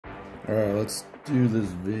Alright, let's do this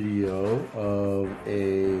video of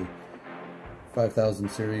a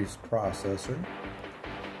 5000 series processor.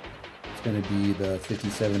 It's going to be the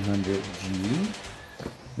 5700G,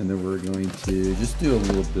 and then we're going to just do a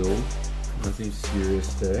little build, nothing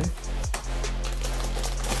serious today.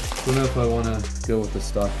 Don't know if I want to go with the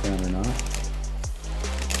stock fan or not.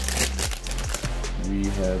 We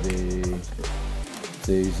have a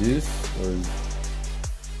Asus, or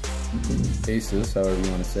Asus, however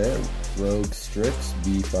you want to say it, Rogue Strix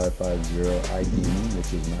B550 iGaming,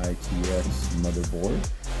 which is an ITX motherboard.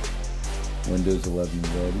 Windows 11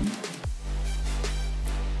 ready.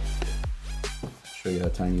 Show you how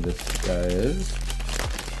tiny this guy is.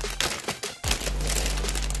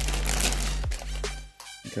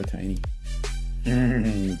 Look how tiny.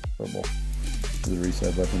 Purple. There's a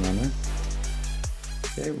reset button on there.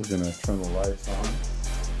 Okay, we're gonna turn the lights on.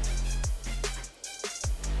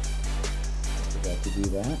 Forgot to do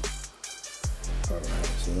that. Alright,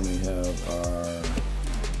 so then we have our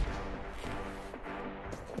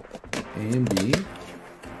A and B.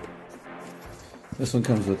 This one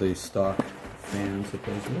comes with a stock fan,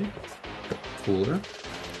 supposedly. Cooler,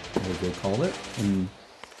 as they call it in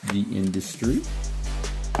the industry.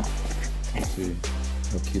 Let's see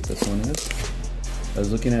how cute this one is. I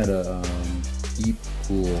was looking at a deep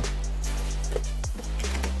cool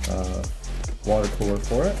water cooler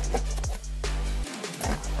for it.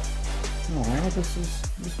 Oh, this is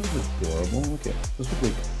adorable. Look at this. Would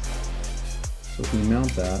look, so if we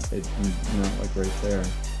mount that, it would mount like right there.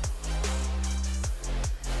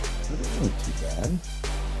 That doesn't look too bad.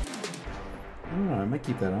 I don't know. I might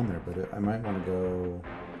keep that on there, but I might want to go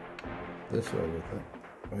this way with it.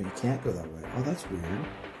 Oh, you can't go that way. Oh, that's weird.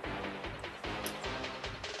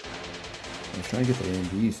 I'm trying to get the A and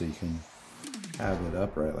B so you can have it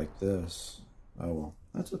upright like this. Oh well,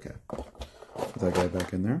 that's okay. Put that guy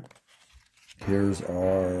back in there. Here's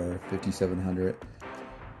our 5700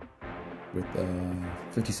 with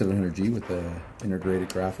 5700G with the integrated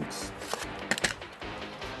graphics.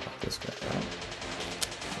 Pop this guy out.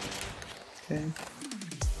 Okay.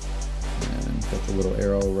 And got the little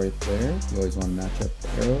arrow right there. You always want to match up the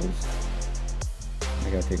arrows. I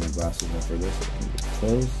gotta take my glasses off for this so I can get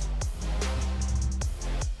close.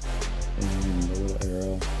 And the little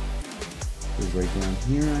arrow is right down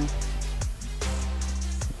here.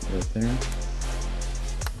 Right there.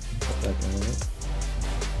 Pop that guy up.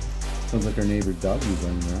 Sounds like our neighbor's dog is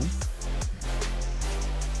running around.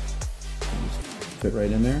 Just fit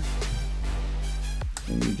right in there.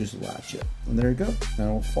 And you just latch it. And there you go. Now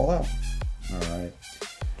it won't fall out. Alright.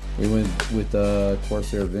 We went with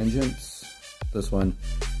Corsair Vengeance. This one,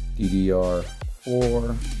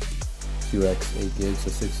 DDR4, 2x 8 gigs, so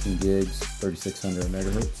 16 gigs, 3600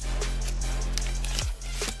 megahertz.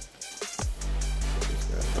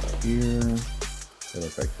 Here, they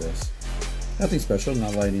look like this. Nothing special,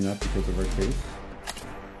 not lighting up because of our case.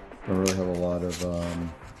 Don't really have a lot of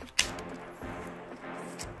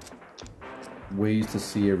ways to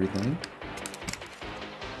see everything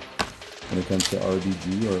when it comes to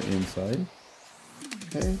RBG or inside.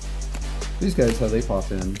 Okay, these guys, how they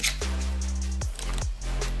pop in.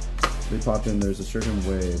 They pop in. There's a certain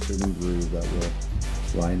way, a certain groove that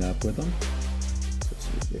will line up with them. So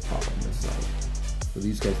see, they pop on this side. So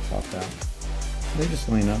these guys pop out. They just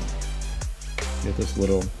line up. Get this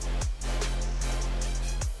little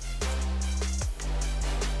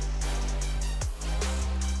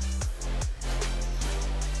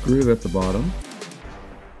groove at the bottom.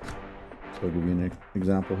 So I'll give you an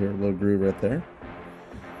example here. A little groove right there.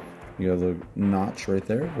 You got a little notch right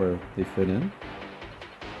there where they fit in.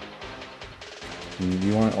 And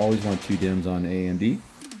you always want two DIMMs on A and D,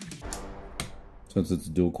 since it's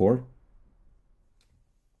dual core.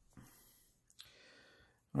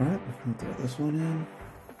 Alright, we'll throw this one in.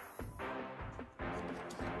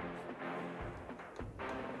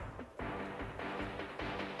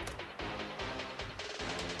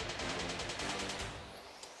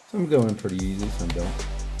 Some go in pretty easy, some don't.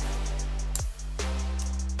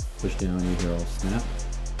 Push down, you hear all snap.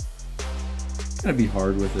 It's gonna be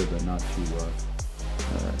hard with it, but not too rough.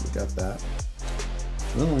 Alright, we got that.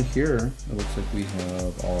 And then here, it looks like we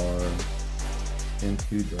have our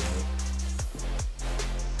M2 drive.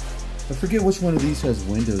 I forget which one of these has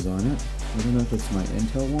Windows on it. I don't know if it's my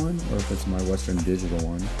Intel one or if it's my Western Digital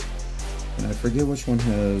one. And I forget which one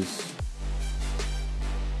has...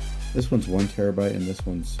 This one's 1 terabyte and this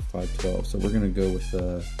one's 512. So we're going to go with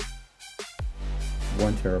the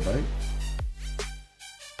 1 terabyte.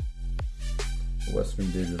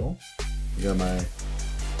 Western Digital. I got my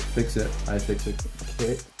iFixit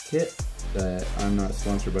kit. that I'm not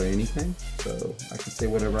sponsored by anything, so I can say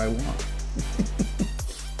whatever I want.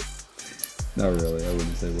 Not really, I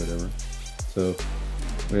wouldn't say whatever. So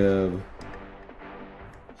we have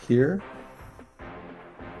here,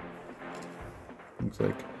 looks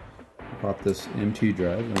like pop this M2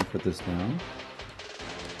 drive, let me put this down.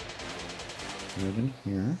 Right in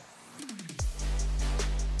here.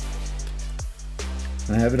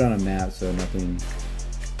 And I have it on a mat, so nothing,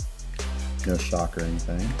 no shock or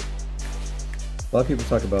anything. A lot of people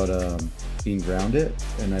talk about being grounded,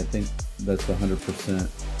 and I think that's 100%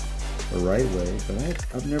 the right way, but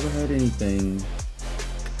I've never had anything,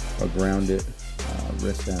 a grounded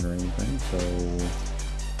wristband or anything, so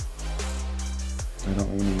I don't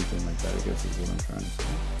own anything like that, I guess is what I'm trying to say.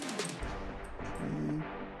 Okay.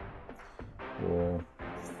 We'll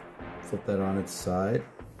flip that on its side.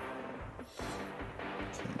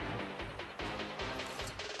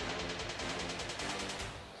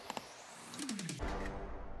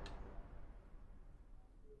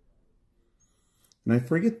 And I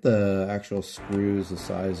forget the actual screws, the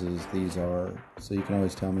sizes these are, so you can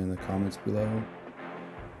always tell me in the comments below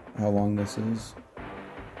how long this is.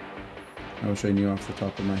 I wish I knew off the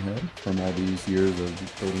top of my head from all these years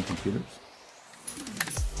of building computers.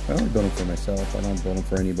 I only build them for myself, I don't build them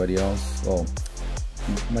for anybody else. Well,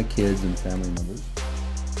 my kids and family members.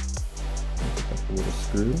 Pick up a little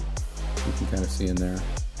screw, you can kind of see in there,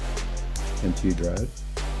 M2 drive.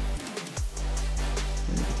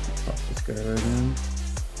 Pop this guy right in.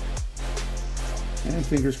 And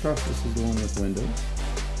fingers crossed this is the one with Windows.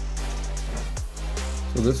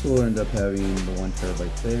 So this will end up having the 1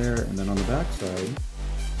 terabyte there, and then on the back side,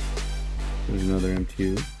 there's another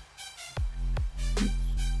M2.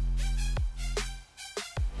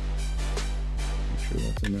 Make sure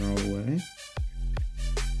that's in there all the way.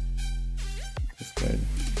 This guy.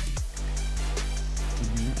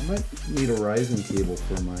 I might need a Ryzen cable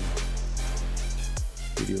for my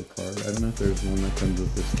video card. I don't know if there's one that comes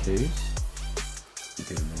with this case.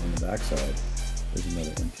 Okay, on the back side, there's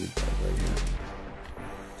another M2 drive right here.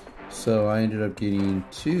 So I ended up getting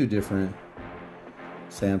 2 different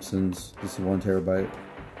Samsungs. This is 1 terabyte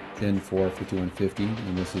Gen 4 5150,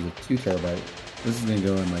 and this is a 2 terabyte. This is going to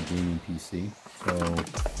go in my gaming PC. So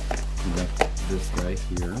we got this guy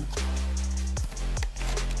here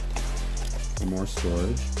for more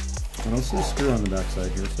storage. I don't see a screw on the back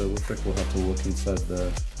side here, so it looks like we'll have to look inside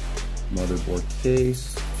the motherboard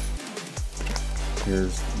case.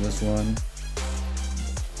 Here's this one,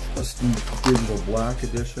 a digital black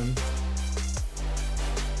edition.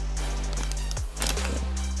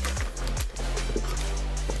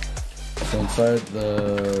 So inside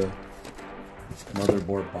the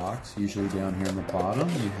motherboard box, usually down here on the bottom,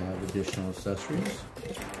 you have additional accessories.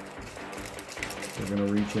 We're going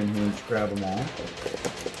to reach in here and just grab them all.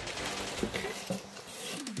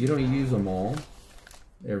 You don't use them all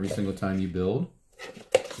every single time you build.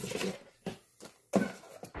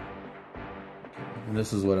 And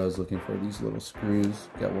this is what I was looking for, these little screws.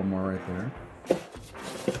 Got one more right there.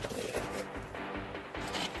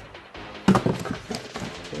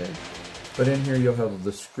 Okay. But in here you'll have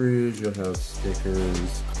the screws, you'll have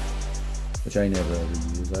stickers, which I never ever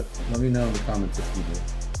use. Let me know in the comments if you do.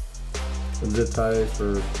 Some zip ties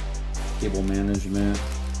for cable management.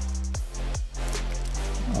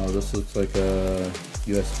 Oh, this looks like a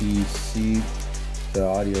USB-C to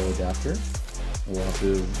audio adapter. We'll have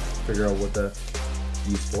to figure out what that's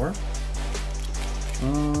used for.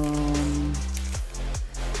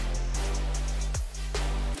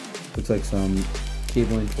 Looks like some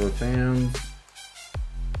cabling for fans.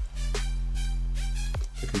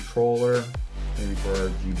 The controller, maybe for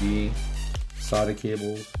RGB. SATA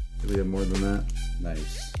cables. Do we have more than that?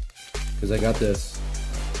 Nice. Because I got this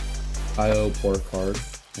I/O port card,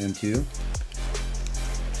 M2.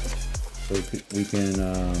 So we can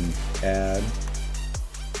add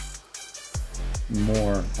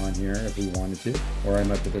more on here if we wanted to, or I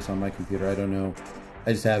might put this on my computer, I don't know.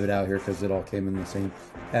 I just have it out here because it all came in the same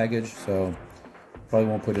package, so probably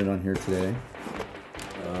won't put it on here today.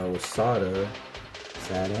 With SATA,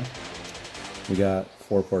 we got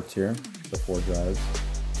 4 ports here, so 4 drives,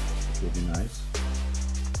 which will be nice.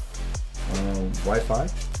 Wi-Fi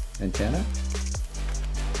antenna.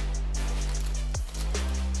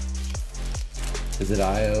 Is it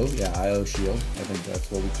I/O? Yeah, I/O shield. I think that's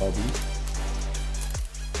what we call these.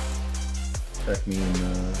 Check me in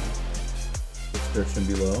the description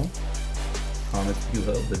below. Comments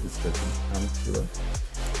below the description. Comments below.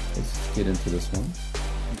 Let's get into this one.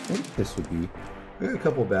 I think this would be. We got a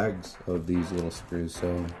couple bags of these little screws,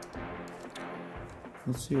 so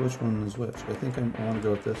let's see which one is which. I think I want to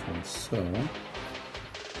go with this one. So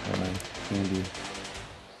Got my candy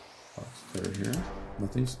box cutter here.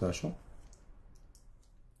 Nothing special.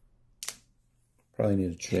 Probably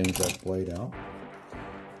need to change that blade out.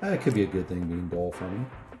 It could be a good thing being dull for me,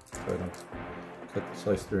 so I don't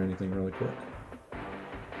slice through anything really quick.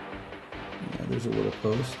 Yeah, there's a little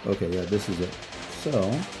post. Okay, yeah, this is it.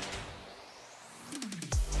 So,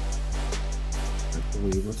 I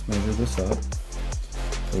believe let's measure this up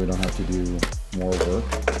so we don't have to do more work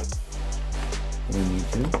than we need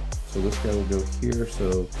to. So this guy will go here,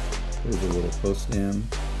 so there's a little post stem,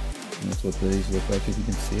 and that's what these look like if you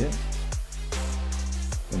can see it.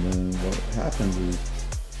 And then what happens is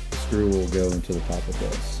the screw will go into the top of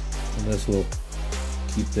this, and this will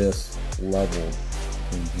keep this leveled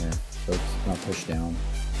in here, so it's not pushed down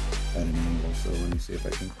at an angle. So let me see if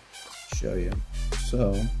I can show you.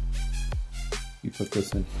 So you put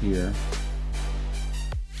this in here,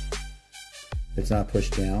 it's not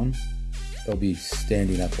pushed down, it'll be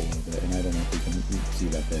standing up a little bit, and I don't know if you can see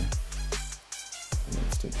that there.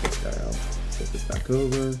 Let's take this guy out, flip this back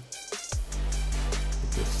over,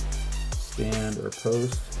 put this stand or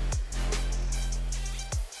post.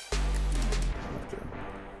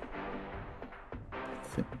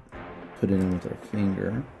 Put it in with our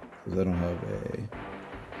finger, because I don't have a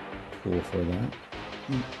tool for that.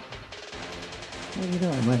 Well, you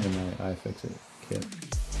know, I might have my iFixit kit.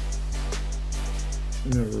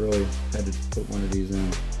 I've never really had to put one of these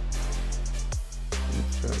in.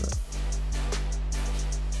 Let's try that.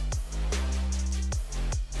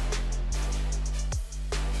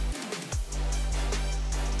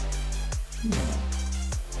 Yeah.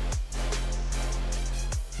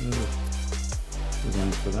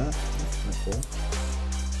 Designed for that. That's kind of cool.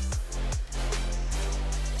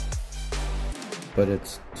 But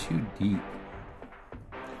it's too deep.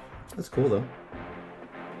 That's cool though.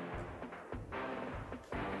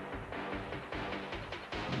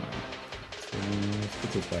 So let's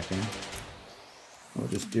put this back in. I'll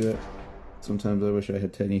just do it. Sometimes I wish I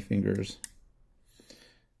had tiny fingers.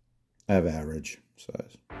 I have average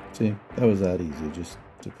size. See, that was that easy just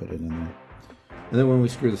to put it in there. And then when we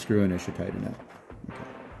screw the screw in, it should tighten up. Okay.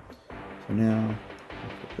 So now,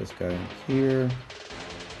 I'll put this guy in here.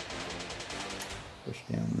 Push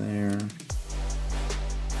down there.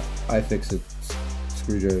 iFixit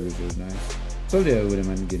screwdrivers are nice. Someday I wouldn't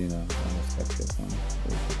mind getting a tech kit one.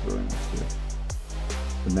 Really nice too.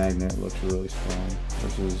 The magnet looks really strong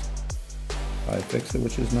versus iFixit,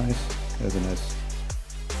 which is nice. It has a nice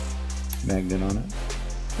magnet on it.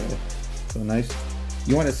 Okay. So nice.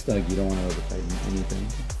 You want it snug, you don't want to over tighten anything.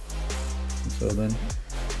 And so then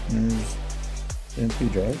there's the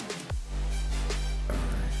MP drive.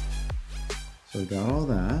 Alright. So we got all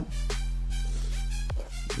that.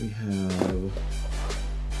 We have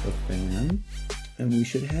the fan, and we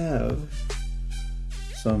should have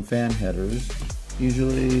some fan headers.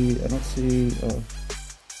 Usually I don't see, oh,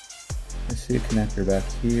 I see a connector back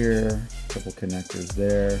here, a couple connectors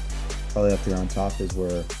there. Probably up here on top is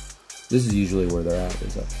where, this is usually where they're at,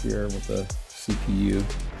 is up here with the CPU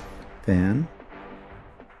fan.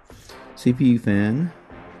 CPU fan,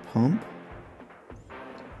 pump,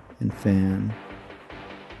 and fan.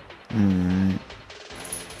 Alright.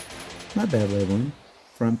 Not bad labeling.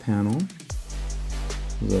 Front panel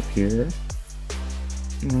is up here.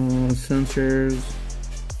 Sensors.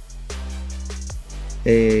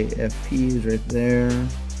 AFP is right there.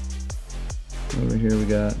 Over here we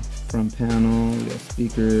got front panel, we got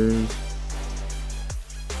speakers.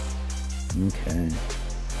 Okay.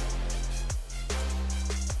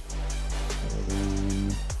 So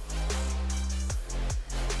then,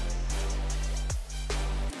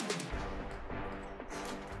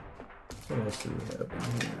 what else do we have in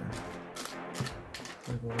here?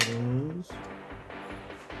 Like all those.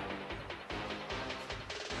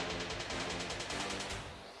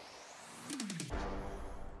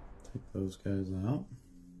 Take those guys out.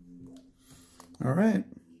 All right,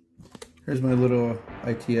 here's my little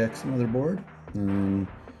ITX motherboard, and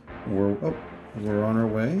we're on our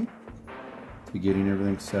way to getting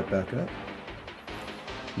everything set back up.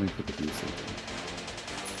 Let me put the PC in.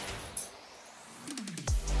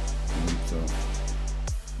 And so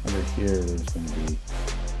under here, there's going to be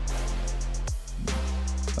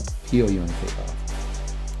a peel you want to take off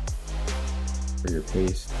for your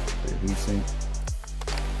paste, for your heatsink.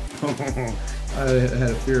 I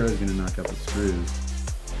had a fear I was going to knock out the screws.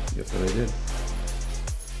 Guess what I did?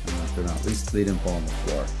 I knocked them out. At least they didn't fall on the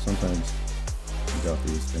floor. Sometimes you got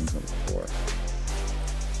these things on the floor.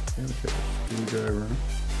 And we put the screwdriver.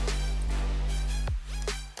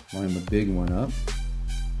 Line the big one up.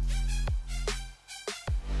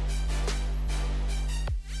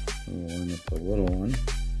 We'll line up the little one.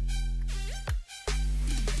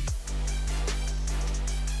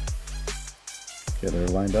 Okay, they're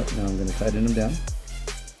lined up. Now I'm going to tighten them down.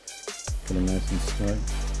 Get them nice and snug.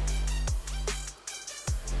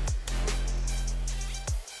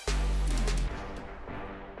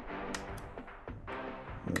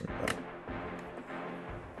 There we go.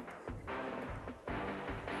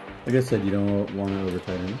 Like I said, you don't want to over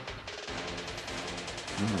tighten them.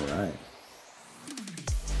 All right.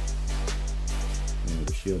 Move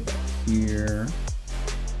the shield back here.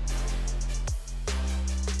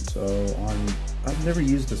 So I've never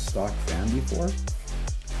used a stock fan before,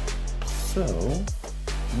 so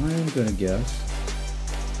I'm gonna guess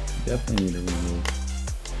definitely need to remove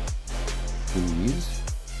these.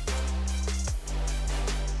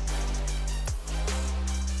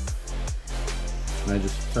 And I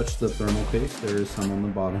just touched the thermal paste. There is some on the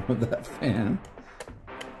bottom of that fan.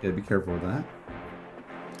 Gotta be careful with that.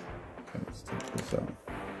 Okay, let's take this out.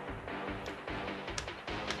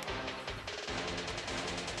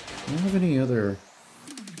 I don't have any other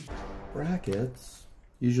brackets.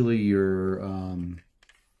 Usually your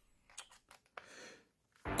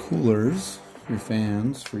coolers, your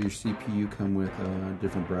fans for your CPU come with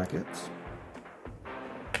different brackets.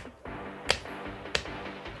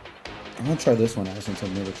 I'm gonna try this one out since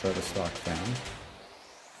I've never tried a stock fan.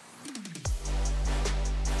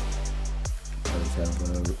 I just have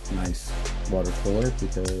a nice water cooler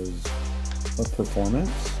because of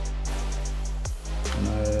performance.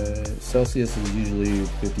 Celsius is usually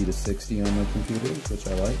 50 to 60 on my computers, which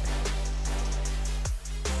I like.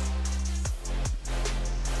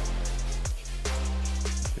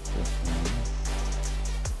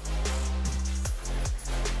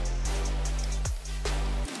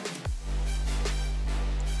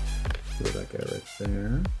 Throw that guy right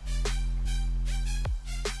there.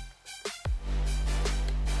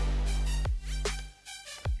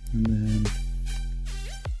 And then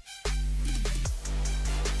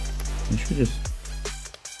I should just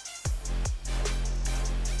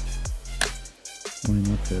line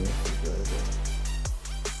up there.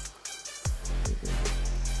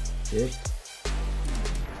 It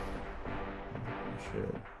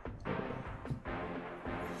should.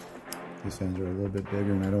 These fans are a little bit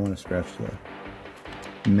bigger, and I don't want to scratch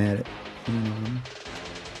the mat on them.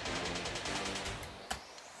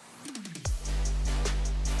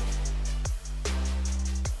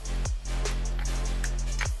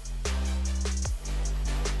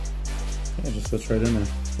 Yeah, it just fits right in there.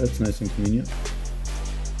 That's nice and convenient.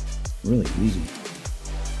 Really easy.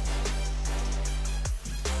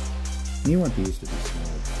 You want these to be small,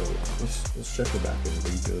 so let's check the back of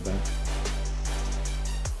everything through the back.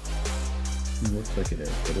 It looks like it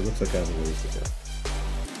is, but it looks like I have a ways to go.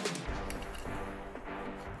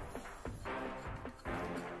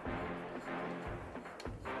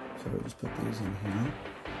 So I'll just put these in here.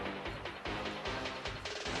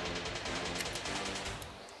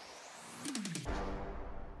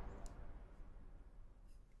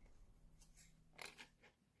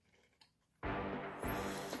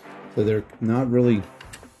 So they're not really,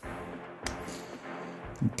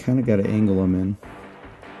 you kind of got to angle them in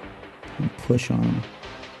and push on them.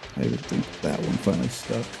 I would think that one finally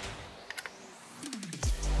stuck.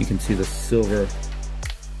 You can see the silver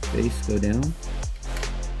base go down.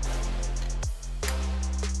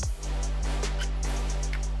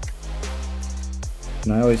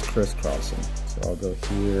 And I always crisscross them. So I'll go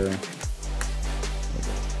here, I'll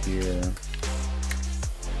go here,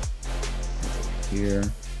 I'll go here.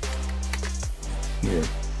 Here.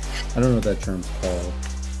 I don't know what that term's called.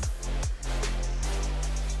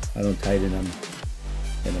 I don't tighten them,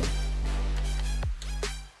 you know,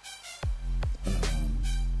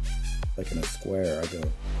 like in a square. I go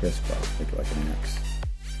crisscross, make it like an X,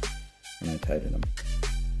 and I tighten them.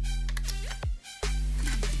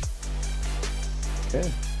 Okay,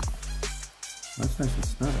 that's nice and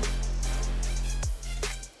snug.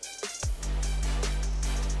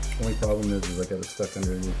 Only problem is I got it stuck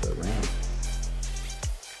underneath the RAM.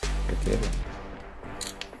 Cable.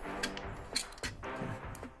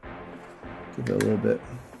 Give it a little bit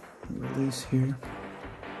of release here.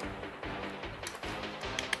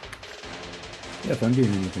 Yeah, if I'm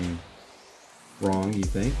doing anything wrong, you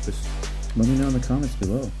think, just let me know in the comments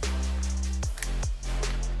below.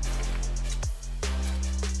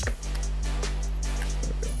 There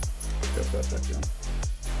we go. Drop that back down.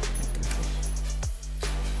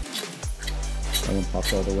 That one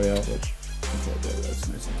pops all the way out, which okay, that's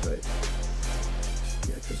nice and tight.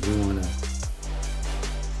 Yeah, because we want to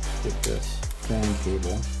get this fan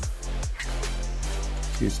cable.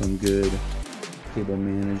 Do some good cable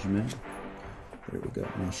management. There we go.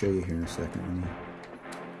 And I'll show you here in a second. When you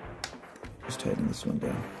just tighten this one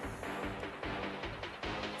down.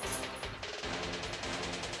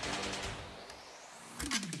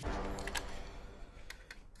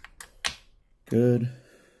 Good.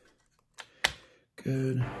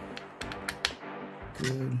 Good.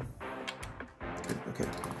 Good. Good. Okay.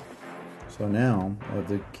 So now I have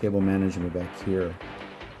the cable management back here,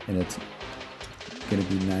 and it's going to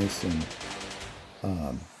be nice and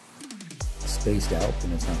spaced out,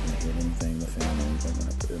 and it's not going to hit anything, the fan or anything when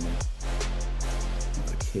I put it in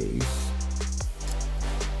the case.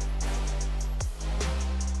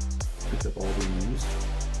 Pick up all these.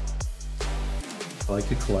 I like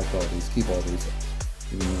to collect all these, keep all these,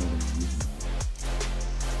 even though I'm going to use them all.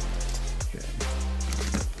 Okay.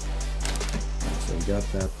 Right, so we got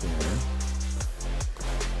that there.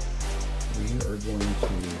 We are going to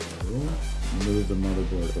move the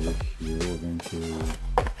motherboard over here. We're going to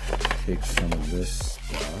take some of this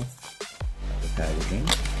stuff, the packaging,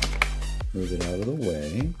 move it out of the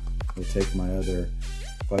way. We'll take my other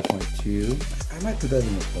 5.2. I might put that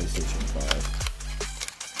in the PlayStation 5.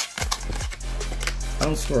 I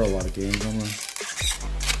don't store a lot of games on the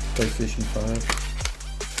PlayStation 5.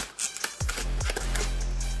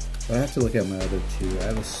 But I have to look at my other two. I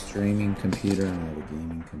have a streaming computer and I have a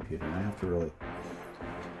gaming computer. And I have to really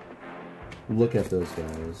look at those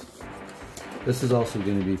guys. This is also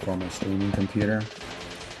going to be for my streaming computer.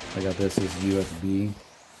 I got this as USB.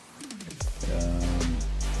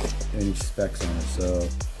 Any specs on it. So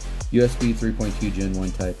USB 3.2 Gen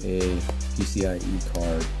 1 Type A PCIe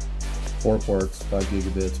card. 4 ports, 5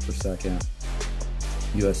 gigabits per second.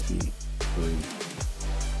 USB 3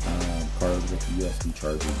 card with USB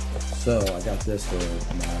charging. So I got this for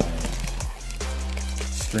my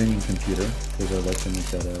streaming computer because I'd like to make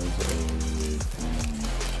that as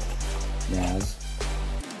a NAS.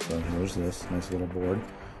 So here's this nice little board.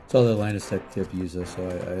 So the Linus Tech Tip used this, so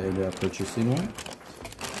I ended up purchasing one.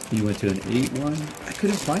 He went to an 8.1. I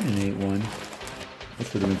couldn't find an 8.1,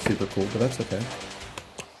 which would have been super cool, but that's okay.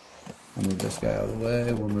 I'll move this guy out of the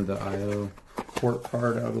way. We'll move the I/O port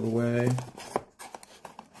card out of the way.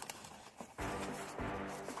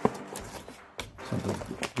 Something's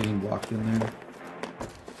getting blocked in there.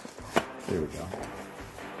 There we go.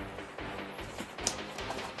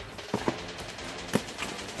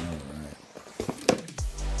 Alright.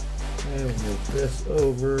 And we'll move this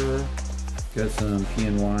over. Got some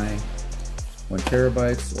PNY 1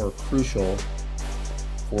 terabytes or Crucial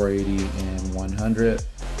 480 and 100.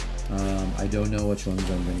 I don't know which ones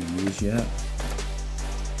I'm going to use yet.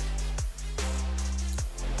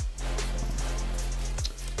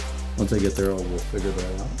 Once I get there, we'll figure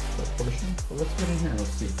that out, that portion. But let's get in here, let's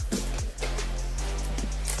see.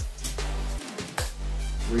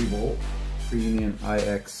 3-volt premium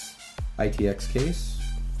ITX case.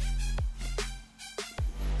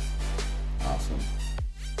 Awesome.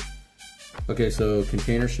 Okay, so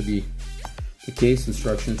container should be the case,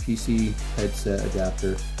 instructions, PC, headset,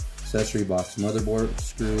 adapter, accessory box, motherboard,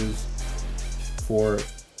 screws, 4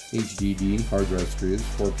 HDD hard drive screws,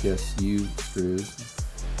 4 PSU screws,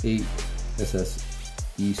 8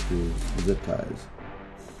 SSD screws, zip ties.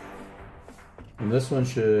 And this one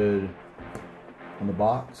should, on the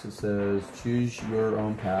box it says choose your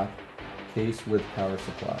own path, case with power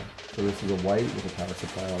supply. So this is a white with a power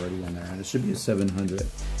supply already in there, and it should be a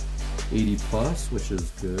 780 plus, which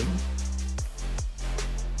is good.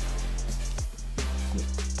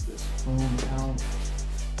 Phone out.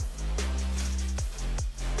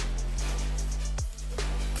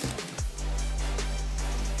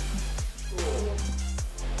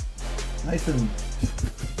 Nice and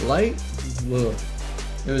light. Look,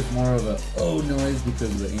 it was more of a oh noise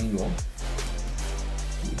because of the angle.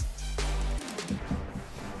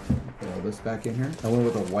 Put all this back in here. I went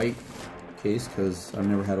with a white case because I've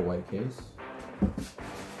never had a white case.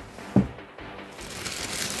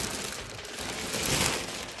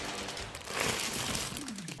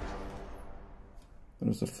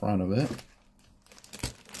 There's the front of it.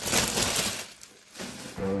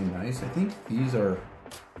 Really nice. I think these are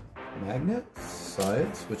magnet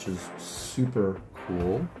sides, which is super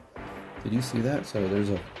cool. Did you see that? So there's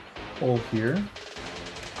a hole here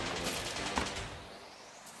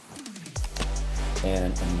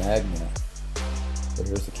and a magnet. So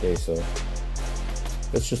here's the case. So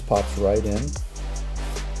this just pops right in.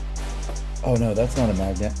 Oh no, that's not a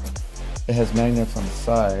magnet. It has magnets on the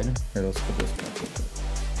side. Here, let's put this back.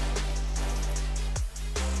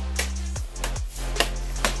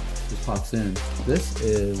 Just pops in. This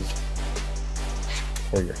is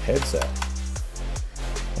for your headset.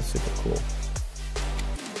 That's super cool.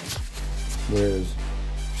 There's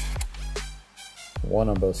one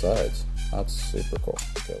on both sides. That's super cool.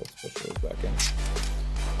 Okay, let's push those back in.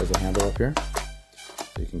 There's a handle up here,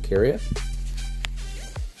 so you can carry it.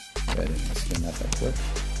 Go ahead and spin that quick.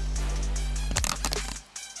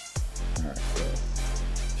 Alright, so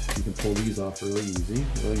You can pull these off really easy,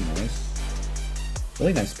 really nice.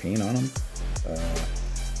 Really nice paint on them.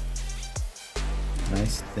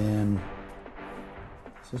 Nice thin.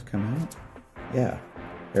 Does this come out? Yeah,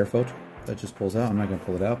 air filter. That just pulls out. I'm not gonna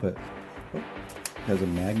pull it out, but it has a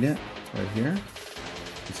magnet right here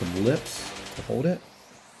and some lips to hold it.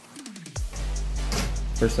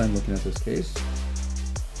 First time looking at this case.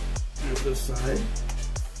 Here's this side.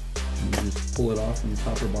 And you just pull it off from the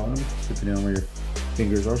top or bottom, depending on where your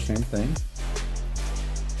fingers are, same thing.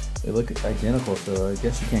 They look identical, so I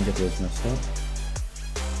guess you can't get those messed up.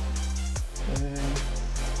 Okay.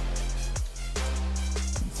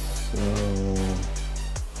 So,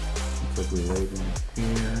 looks like we laid in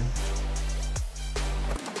here.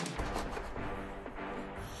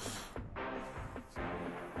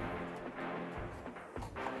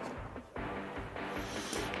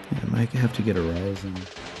 I might have to get a riser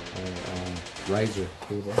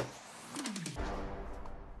cable.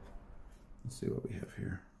 Let's see what we have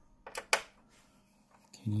here.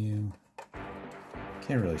 Can you?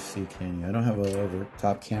 Can't really see, can you? I don't have a over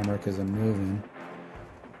top camera because I'm moving.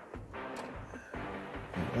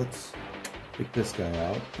 Right, let's pick this guy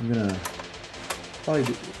out. I'm gonna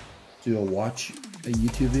probably do a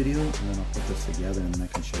YouTube video, and then I'll put this together, and then I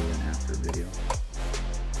can show you an after video.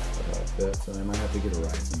 So I might have to get a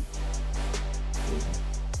rising cable.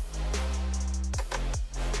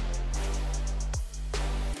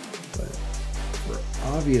 But for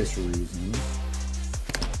obvious reasons,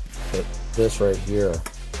 put this right here.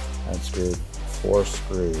 I unscrewed 4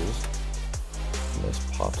 screws, and this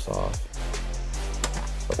pops off.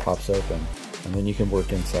 It pops open, and then you can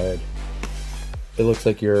work inside. It looks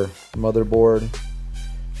like your motherboard,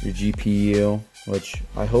 your GPU, which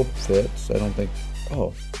I hope fits. I don't think.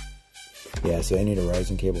 Oh. Yeah, so I need a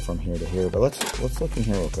rising cable from here to here, but let's look in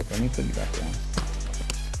here real quick. Let me put you back down.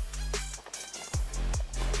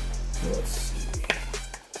 Let's see.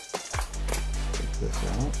 Take this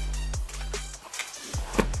out.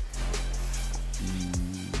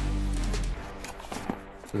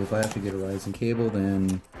 So if I have to get a rising cable,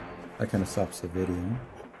 then that kind of stops the video.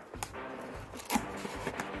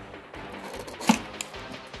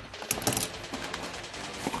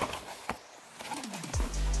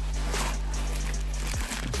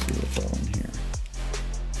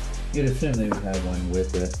 You'd assume they would have one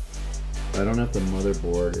with it. I don't know if the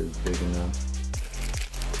motherboard is big enough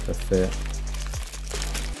to fit.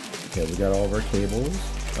 Okay, we got all of our cables.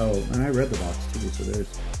 Oh, and I read the box too, so there's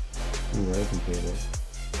no rising cables.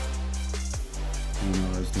 I didn't know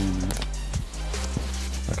I was doing that.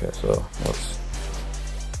 Okay, so let's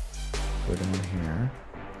put it in here.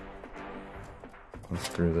 Let's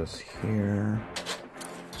screw this here.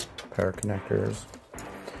 Power connectors.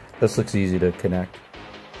 This looks easy to connect.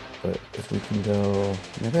 But if we can go,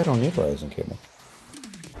 maybe I don't need a rising cable.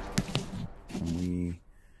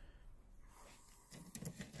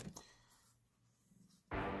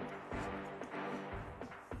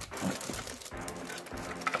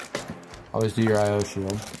 Always do your IO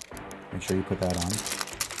shield. Make sure you put that on.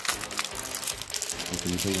 If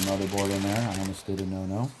you put your motherboard in there, I almost did a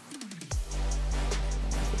no-no.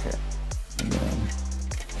 Okay. And then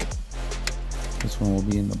this one will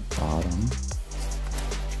be in the bottom.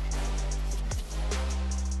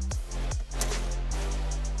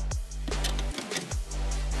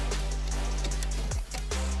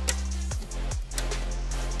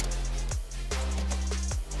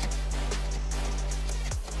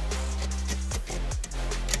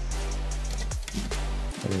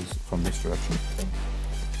 Is from this direction.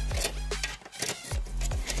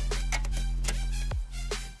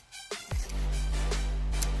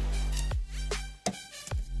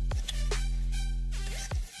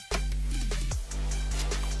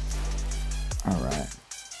 All right.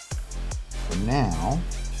 So now,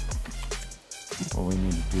 what we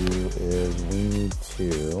need to do is we need to see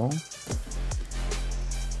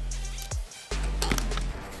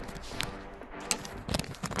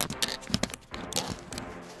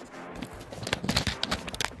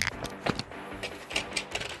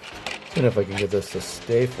if I can get this to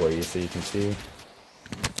stay for you so you can see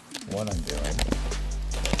what I'm doing.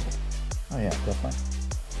 Oh yeah, definitely.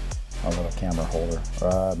 My little camera holder,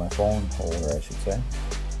 my phone holder, I should say.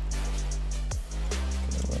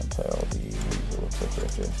 I'm going to tie all these, it looks like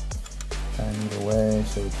right there. Kind of need a way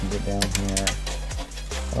so we can get down here.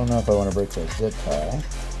 I don't know if I want to break that zip tie,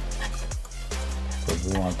 because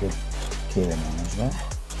we want good cable management.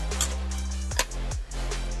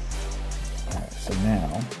 Alright, so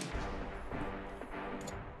now,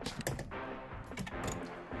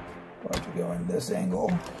 we'll have to go in this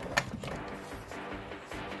angle.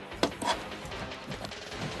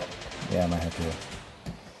 Yeah, I might have to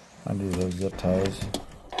undo those zip ties.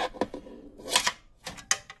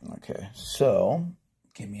 Okay, so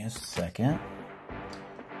give me a second.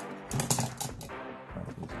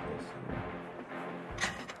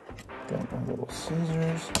 Got my little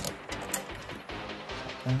scissors.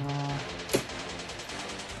 There,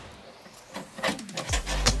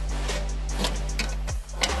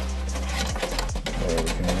 we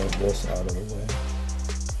can move this out of the way.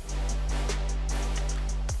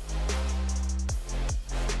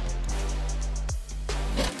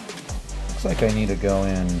 Looks like I need to go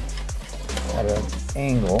in at an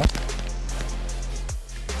angle.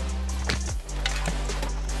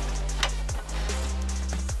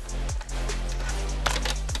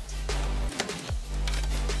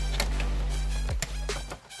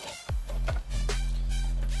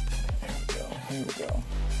 Here we go.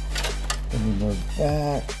 Then we move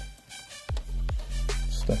back.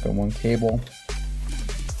 Stuck on one cable.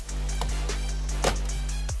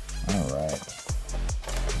 All right.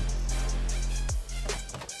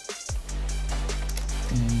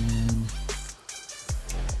 And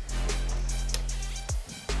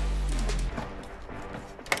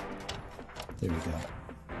there we go.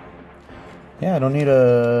 Yeah, I don't need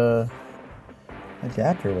a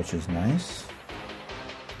adapter, which is nice.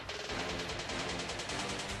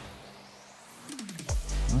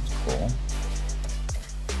 That's cool.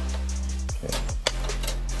 Okay.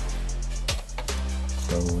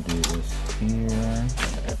 So we'll do this here.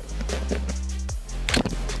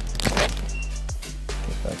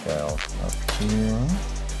 Get that guy all up here.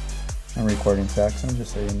 I'm recording Saxon,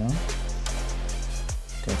 just so you know.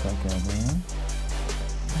 Get that guy there.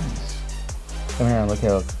 Nice. Come here and look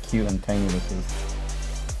how cute and tiny this is.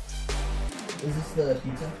 Is this the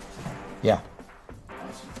pizza? Yeah.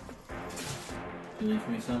 Awesome. Did you leave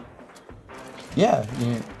me some? Yeah,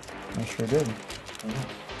 I sure did. Oh.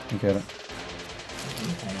 Look at it.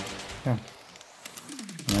 Yeah.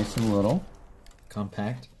 Nice and little.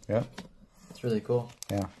 Compact. Yep. It's really cool.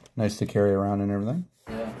 Yeah. Nice to carry around and everything.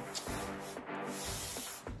 Yeah.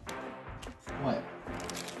 What?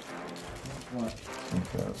 What?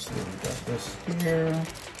 Okay, let's see. We got this here.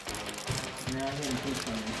 Yeah, I didn't think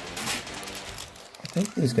so. I think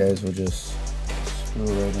these guys will just screw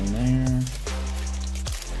right in there.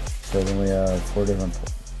 So then we have 4 different,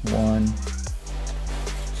 1,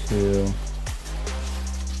 2,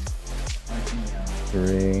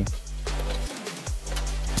 3,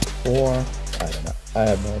 4. I don't know. I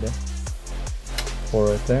have no idea. 4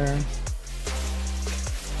 right there.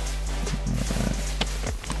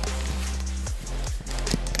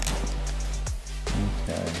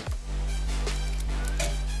 Okay.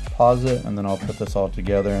 Pause it, and then I'll put this all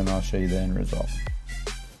together, and I'll show you the end result.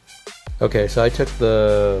 Okay, so I took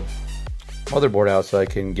the motherboard out so I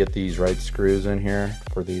can get these right screws in here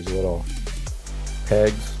for these little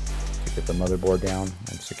pegs to get the motherboard down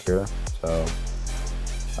and secure. So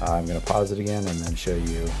I'm going to pause it again and then show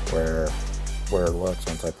you where it looks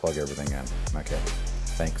once I plug everything in. Okay,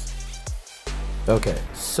 thanks. Okay,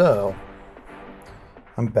 so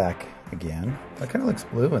I'm back again. That kind of looks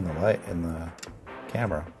blue in the light in the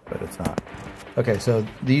camera, but it's not. Okay, so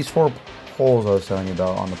these 4 holes I was telling you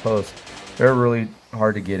about on the post, they're really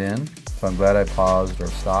hard to get in, so I'm glad I paused or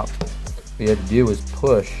stopped. What you had to do is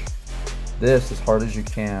push this as hard as you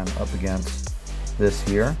can up against this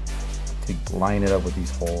here to line it up with these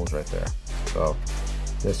holes right there. So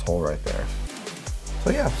this hole right there.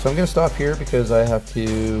 So yeah, so I'm gonna stop here because I have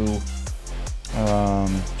to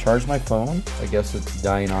charge my phone. I guess it's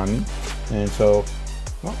dying on me. And so,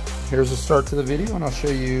 well, here's the start to the video, and I'll show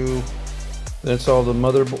you the install the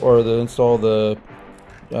motherboard, or the install the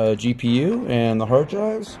GPU and the hard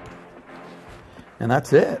drives, and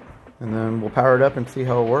that's it. And then we'll power it up and see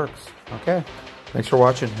how it works. Okay, thanks for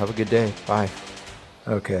watching. Have a good day. Bye.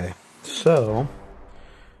 Okay, so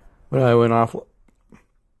when I went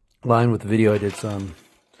offline with the video, I did some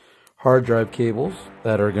hard drive cables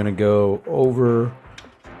that are going to go over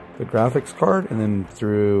the graphics card and then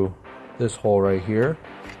through this hole right here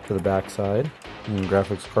to the back side, and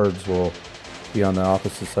graphics cards will be on the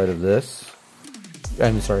opposite side of this.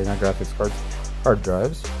 I'm sorry, not graphics cards, hard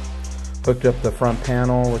drives. Hooked up the front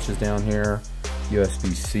panel, which is down here,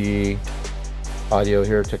 USB-C, audio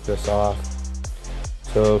here, took this off.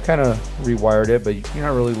 So kind of rewired it, but you're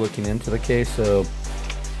not really looking into the case, so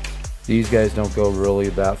these guys don't go really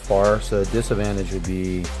that far. So disadvantage would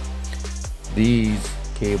be these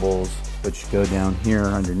cables, which go down here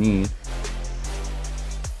underneath,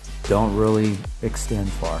 don't really extend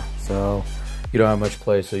far. So you don't have much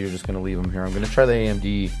play, so you're just going to leave them here. I'm going to try the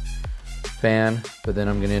AMD fan, but then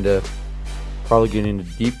I'm going to end up probably getting into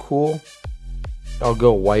deep cool I'll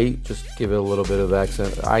go white, just give it a little bit of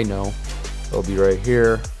accent. I know it'll be right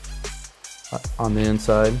here on the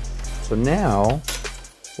inside. So now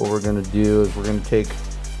what we're gonna do is we're gonna take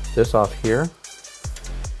this off here.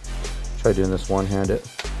 Try doing this one-handed.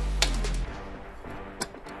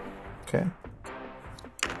 Okay.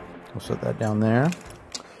 We'll set that down there. And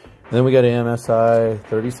then we got an MSI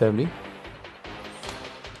 3070.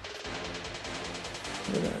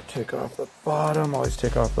 We're gonna take off the bottom. Always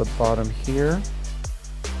take off the bottom here.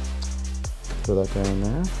 Throw that guy in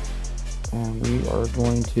there. And we are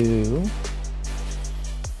going to...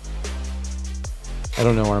 I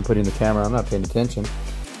don't know where I'm putting the camera. I'm not paying attention.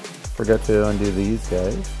 Forgot to undo these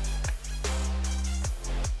guys.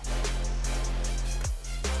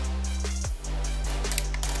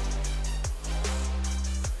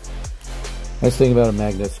 Nice thing about a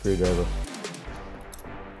magnet screwdriver.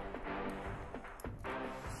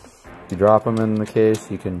 If you drop them in the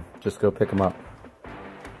case, you can just go pick them up.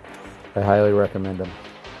 I highly recommend them.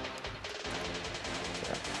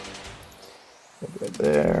 Right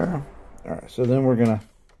there. Alright, so then we're gonna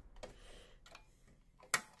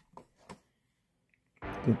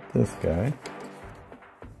get this guy.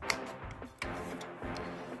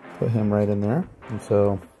 Put him right in there. And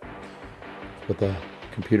so that's what the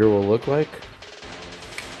computer will look like.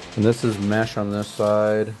 And this is mesh on this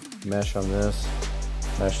side, mesh on this,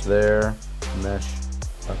 mesh there, mesh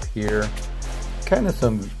up here. Kind of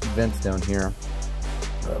some vents down here.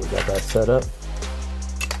 Alright, we got that set up.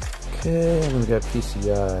 Okay, and we got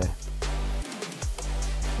PCI.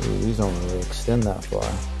 Ooh, these don't really extend that far.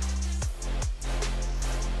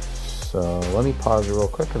 So let me pause it real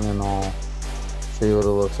quick and then I'll show you what it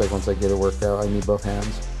looks like once I get it worked out. I need both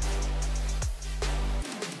hands.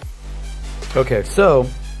 Okay, so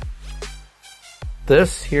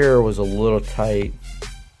this here was a little tight.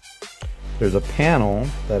 There's a panel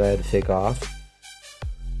that I had to take off.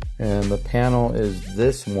 And the panel is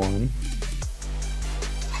this one.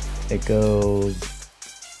 It goes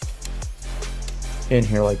in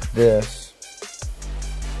here like this.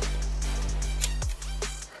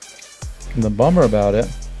 And the bummer about it,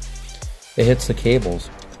 it hits the cables.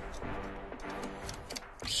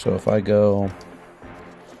 So if I go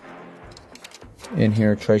in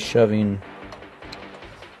here, try shoving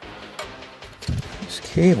these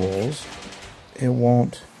cables, it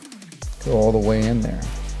won't go all the way in there.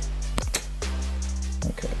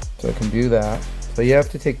 Okay, so I can do that. So you have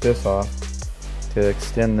to take this off to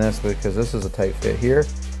extend this because this is a tight fit here.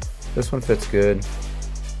 This one fits good.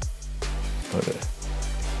 Put it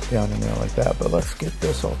down in there like that, but let's get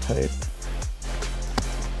this all tight.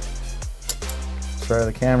 Sorry,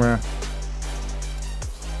 the camera.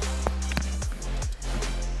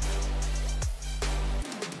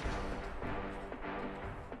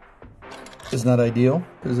 Is not ideal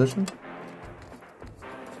position.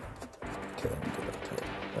 Okay, let me get it tight.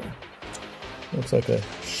 There. Looks like a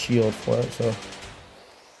shield for it, so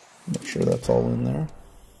make sure that's all in there.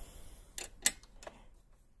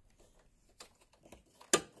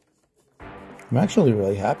 I'm actually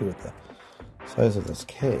really happy with the size of this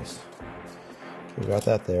case. We got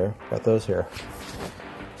that there, got those here.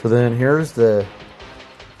 So then here's the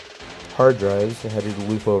hard drives. I had to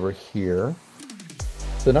loop over here.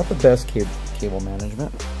 So not the best cable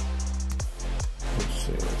management. Let's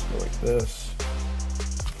see, let's go like this.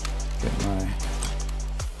 Get my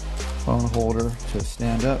phone holder to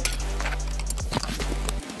stand up.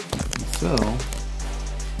 And so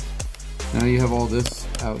now you have all this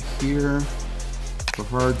out here for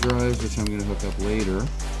hard drives, which I'm going to hook up later.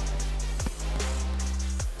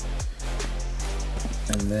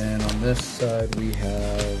 And then on this side we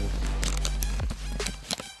have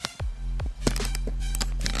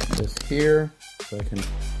this here, so I can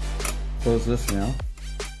close this now.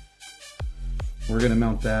 We're going to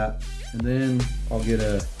mount that, and then I'll get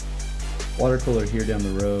a water cooler here down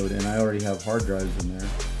the road, and I already have hard drives in there,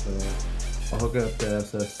 so I'll hook up the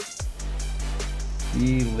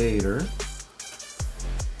SSD later.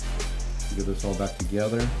 Get this all back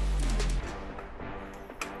together.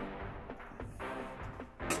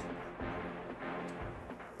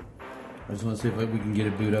 I just want to see if we can get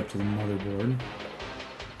it boot up to the motherboard.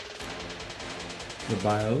 The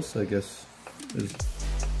BIOS, I guess, is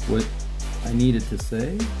what I needed to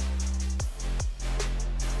say.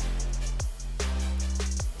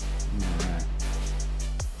 Alright.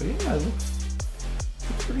 But yeah, it looks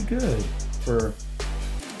pretty good for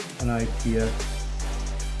an IPS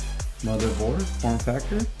motherboard form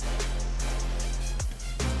factor.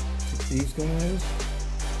 Take these guys,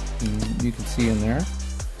 and you can see in there,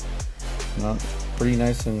 not pretty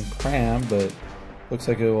nice and crammed, but looks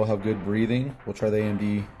like it will have good breathing. We'll try the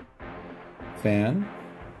AMD fan,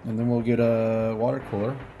 and then we'll get a water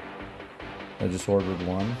cooler. I just ordered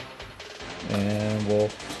one, and we'll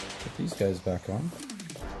put these guys back on.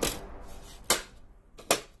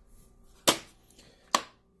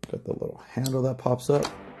 Got the little handle that pops up.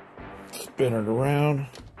 Spin it around.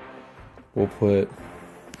 We'll put,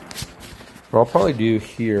 what I'll probably do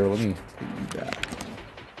here, let me put you back.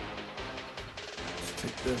 Let's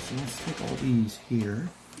take this and let's take all these here.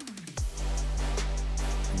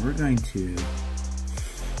 And we're going to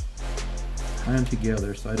tie them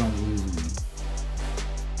together so I don't lose any.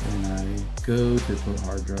 And I go to put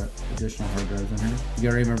additional hard drives in here. You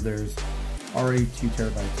gotta remember there's already 2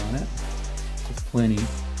 terabytes on it. It's plenty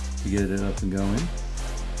to get it up and going.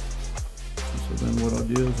 So then what I'll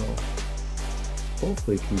do is I'll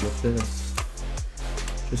hopefully can get this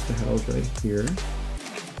just to house right here.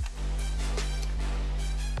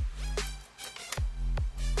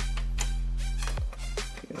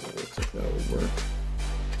 Yeah, it looks like that will work.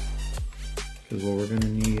 Because what we're going to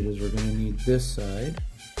need is we're going to need this side.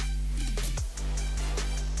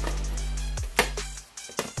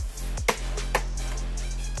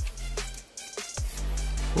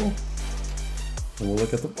 Cool. And we'll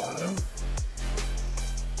look at the bottom.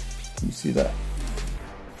 You see that?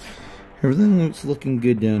 Everything looks looking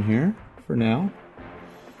good down here for now.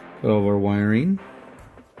 Got all of our wiring.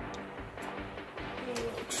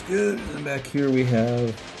 Looks good. And then back here we have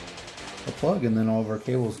a plug, and then all of our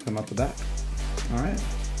cables come out the back. All right.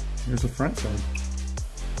 Here's the front side.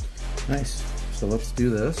 Nice. So let's do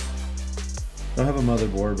this. I don't have a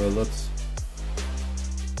motherboard, but let's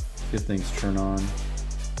get things turned on.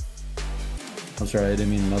 I'm sorry, I didn't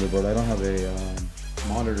mean motherboard. I don't have a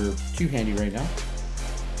monitor too handy right now.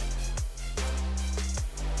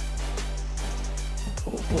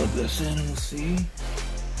 We'll plug this in and we'll see.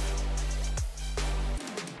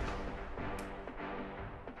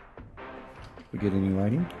 We get any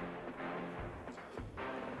lighting?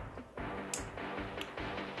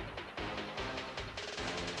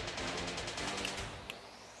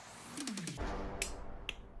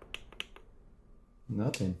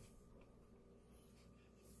 Nothing.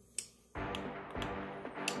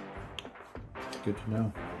 Good to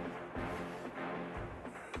know.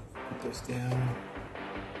 Put this down.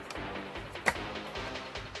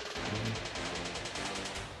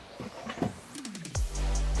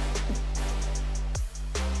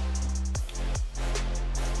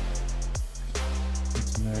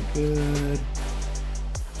 It's in there good.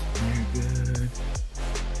 There good.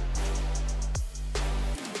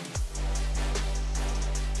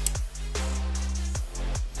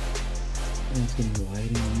 It's getting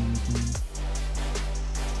lighting and anything.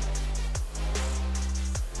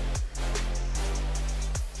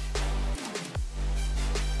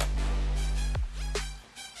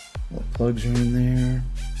 Plugs are in there.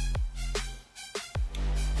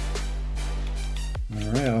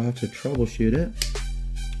 Alright, I'll have to troubleshoot it.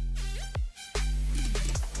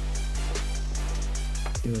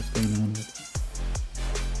 See what's going on with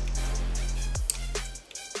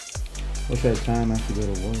it. Wish I had time after to go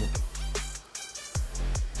to work.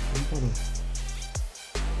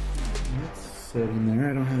 That's sitting there.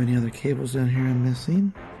 I don't have any other cables down here I'm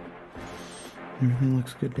missing. Everything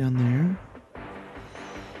looks good down there.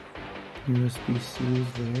 USB-C is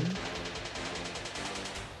there.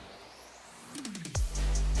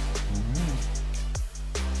 Alright.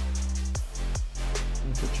 I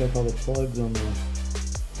have to check all the plugs on the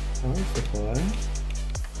power supply.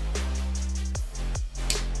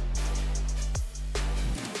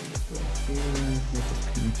 Let's go here. Let's just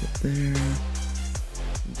connect it there.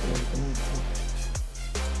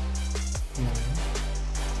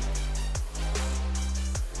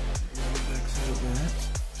 Backside of that.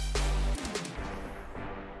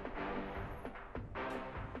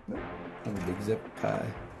 And a big zip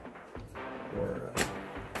tie or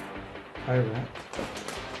tie wrap.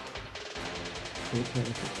 This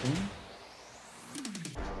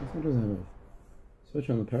one doesn't have a switch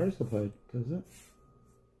on the power supply, does it?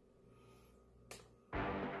 I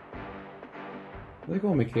think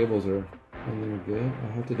all my cables are in there good.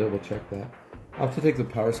 I'll have to double check that. I'll have to take the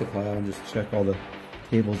power supply out and just check all the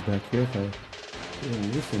cables back here if I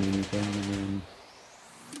didn't loosen anything, and then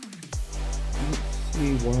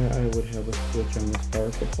see why I would have a switch on this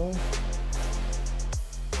power supply.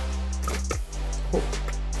 Cool.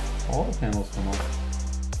 All the panels come off.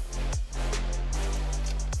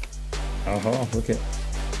 Oh, look at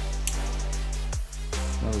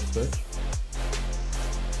another switch.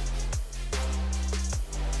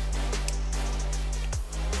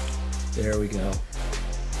 There we go.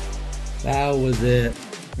 That was it.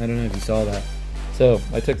 I don't know if you saw that. So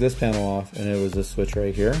I took this panel off and it was this switch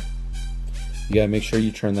right here. You gotta make sure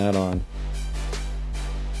you turn that on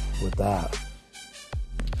with that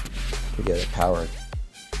to get it powered.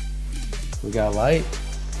 We got light,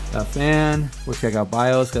 got fan, we'll check out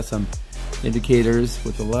BIOS, got some indicators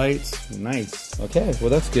with the lights. Nice. Okay, well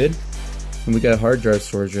that's good. And we got hard drive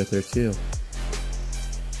storage right there too.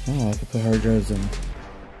 Oh, I could put hard drives in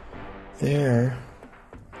there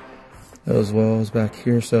as well as back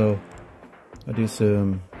here. So I'll do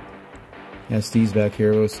some SDs back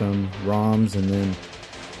here with some ROMs, and then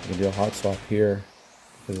I can do a hot swap here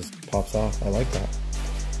because it pops off. I like that.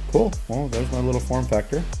 Cool. Well, there's my little form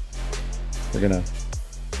factor. We're gonna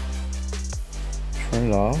turn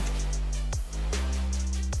it off.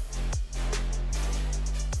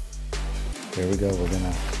 There we go. We're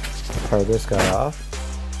gonna power this guy off.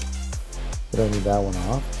 We don't need that one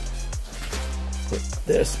off. Put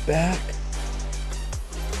this back.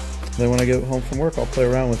 Then when I get home from work, I'll play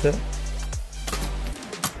around with it.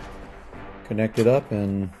 Connect it up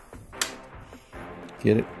and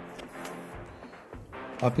get it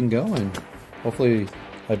up and going. Hopefully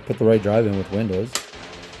I put the right drive in with Windows.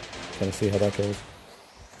 Kind of see how that goes.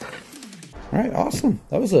 All right, awesome.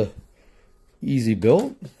 That was a easy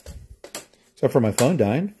build, except for my phone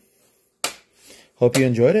dying. Hope you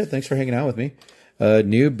enjoyed it. Thanks for hanging out with me.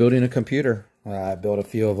 Noob building a computer. I built a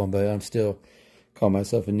few of them, but I'm still call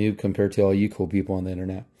myself a noob compared to all you cool people on the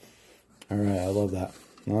internet. All right, I love that.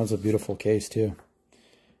 Well, that's a beautiful case too.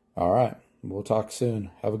 All right, we'll talk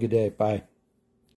soon. Have a good day. Bye.